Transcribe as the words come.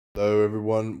Hello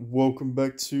everyone, welcome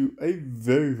back to a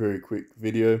very quick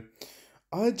video.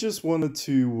 I just wanted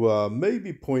to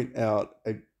maybe point out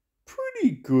a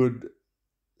pretty good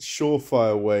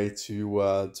surefire way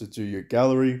to do your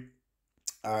gallery.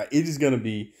 It is going to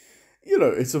be,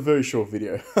 it's a very short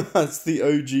video. It's the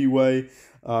OG way.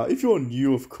 If you're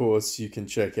new, of course, you can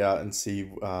check out and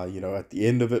see, at the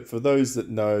end of it. For those that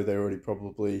know, they already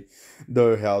probably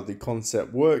know how the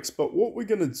concept works. But what we're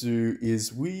going to do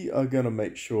is we are going to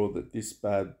make sure that this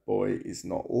bad boy is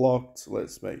not locked.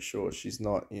 Let's make sure she's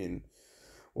not in.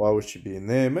 Why would she be in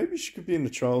there? Maybe she could be in the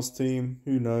trials team.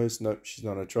 Who knows? Nope, she's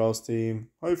not in a trials team.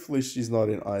 Hopefully she's not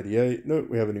in IDA. Nope,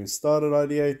 we haven't even started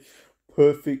IDA.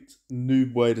 Perfect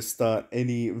noob way to start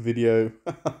any video.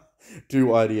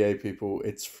 Do IDA, people.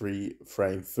 It's free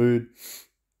frame food.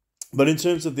 But in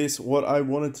terms of this, what I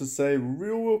wanted to say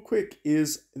real quick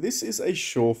is this is a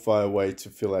surefire way to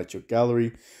fill out your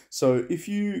gallery. So if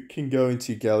you can go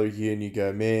into your gallery here and you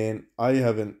go, man, I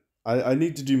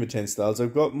need to do my 10 stars.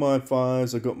 I've got my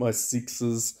 5s, I've got my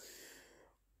 6s.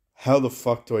 How the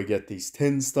fuck do I get these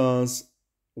 10 stars?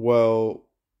 Well,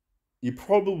 you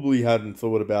probably hadn't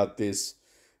thought about this.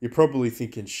 You're probably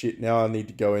thinking, shit, now I need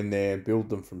to go in there and build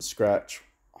them from scratch.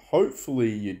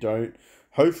 Hopefully you don't.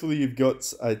 Hopefully you've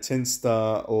got a 10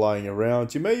 star lying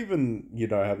around. You may even,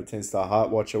 have a 10 star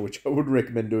heart watcher, which I would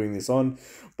recommend doing this on.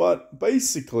 But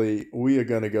basically, we are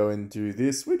going to go and do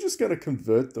this. We're just going to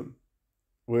convert them.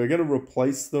 We're going to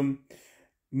replace them.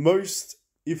 Most,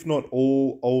 if not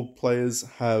all, old players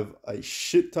have a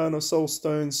shit ton of soul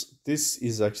stones. This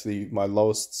is actually my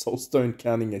lowest soulstone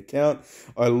counting account.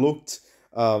 I looked.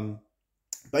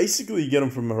 Basically, you get them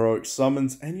from heroic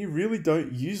summons, and you really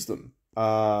don't use them.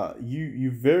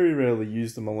 You very rarely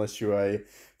use them unless you're a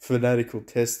fanatical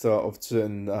tester of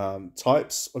certain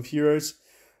types of heroes.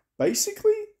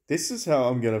 Basically, this is how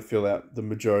I'm going to fill out the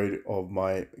majority of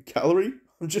my gallery.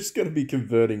 I'm just going to be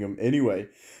converting them anyway.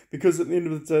 Because at the end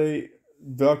of the day,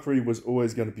 Valkyrie was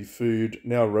always going to be food.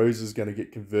 Now Rose is going to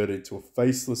get converted to a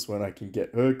faceless when I can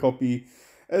get her copy.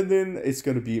 And then it's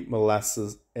going to be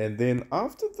Molasses. And then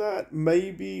after that,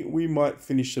 maybe we might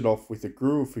finish it off with a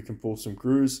Gru if we can pull some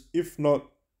Grus. If not,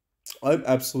 I'm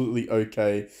absolutely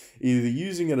okay either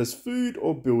using it as food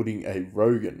or building a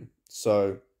Rogan.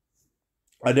 So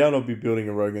I doubt I'll be building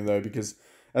a Rogan though, because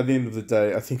at the end of the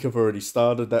day, I think I've already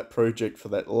started that project for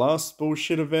that last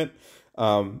bullshit event.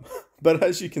 Um, but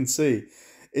as you can see,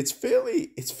 it's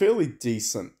fairly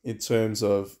decent in terms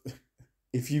of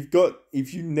if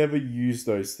you never use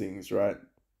those things, right?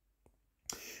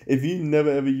 If you never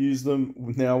ever use them,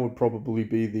 now would probably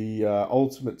be the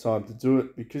ultimate time to do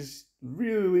it, because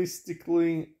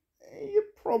realistically, you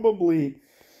probably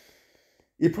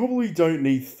you probably don't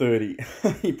need 30.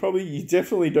 You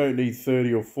definitely don't need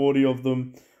 30 or 40 of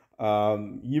them.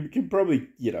 You can probably,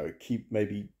 keep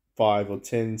maybe 5 or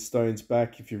 10 stones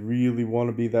back if you really want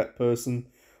to be that person.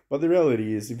 But the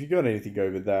reality is, if you got anything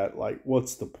over that, like,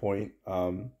 what's the point?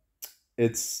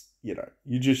 It's,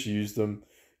 you just use them.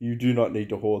 You do not need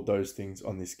to hoard those things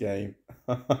on this game.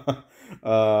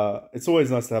 It's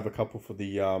always nice to have a couple for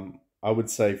the, I would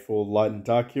say, for light and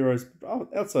dark heroes.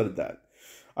 But outside of that,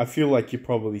 I feel like you're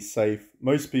probably safe.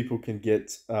 Most people can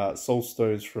get soul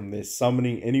stones from their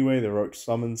summoning anyway, their rogue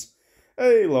summons.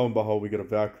 Hey, lo and behold, we got a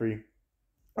Valkyrie.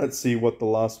 Let's see what the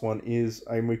last one is,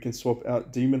 and we can swap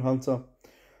out Demon Hunter.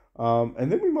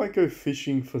 And then we might go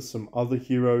fishing for some other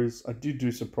heroes. I did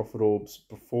do some Prophet Orbs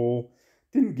before.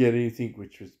 Didn't get anything,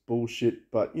 which was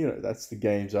bullshit, but that's the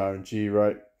game's RNG,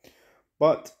 right?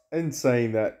 But in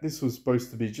saying that, this was supposed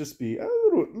to be a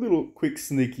little quick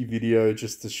sneaky video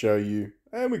just to show you.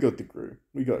 And we got the Gru.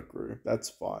 We got Gru. That's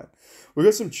fine. We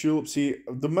got some tulips here.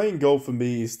 The main goal for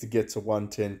me is to get to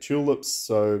 110 tulips.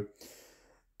 So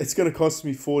it's going to cost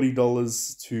me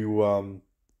 $40 to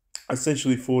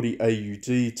essentially 40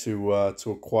 AUD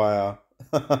to acquire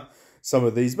some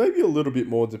of these. Maybe a little bit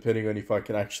more depending on if I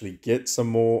can actually get some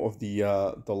more of the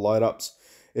light ups.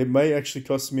 It may actually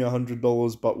cost me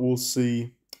 $100, but we'll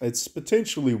see. It's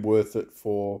potentially worth it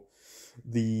for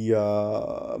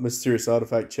the mysterious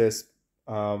artifact chest.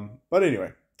 But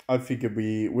anyway, I figured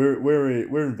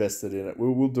we're invested in it.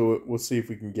 We'll do it. We'll see if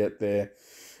we can get there.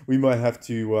 We might have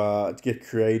to get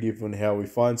creative on how we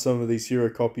find some of these hero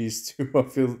copies to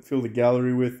fill the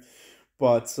gallery with.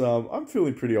 But I'm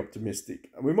feeling pretty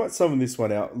optimistic. We might summon this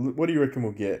one out. What do you reckon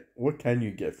we'll get? What can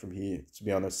you get from here? To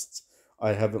be honest,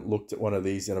 I haven't looked at one of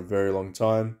these in a very long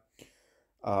time.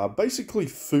 Basically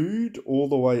food all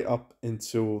the way up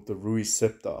until the Rui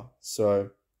Scepter. So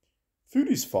food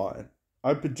is fine.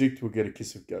 I predict we'll get a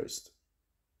Kiss of Ghost.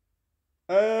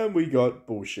 And we got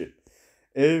bullshit.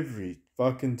 Every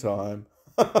fucking time.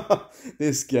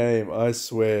 This game, I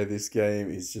swear, this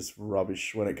game is just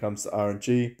rubbish when it comes to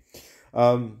RNG.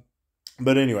 Um,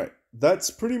 but anyway,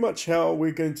 that's pretty much how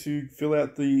we're going to fill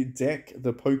out the deck,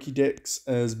 the Pokédex,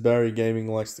 as Barry Gaming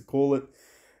likes to call it.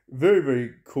 Very,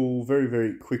 very cool, very,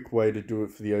 very quick way to do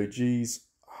it for the OGs.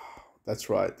 That's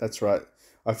right, that's right.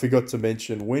 I forgot to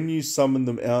mention, when you summon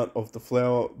them out of the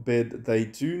flower bed, they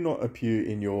do not appear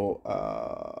in your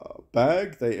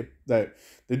bag. They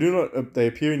do not they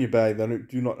appear in your bag. They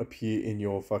do not appear in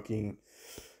your fucking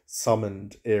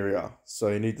summoned area. So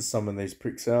you need to summon these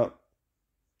pricks out.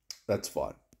 That's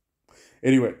fine.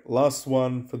 Anyway, last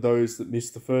one for those that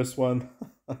missed the first one.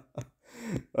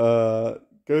 Go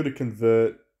to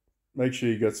convert. Make sure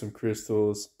you got some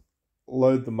crystals.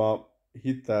 Load them up.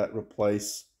 Hit that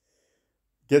replace.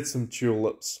 Get some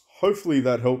tulips. Hopefully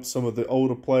that helps some of the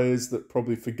older players that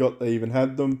probably forgot they even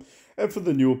had them. And for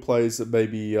the newer players that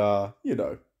maybe,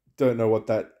 don't know what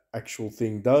that actual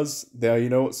thing does, now you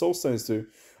know what soul stones do.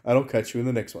 And I'll catch you in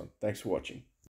the next one. Thanks for watching.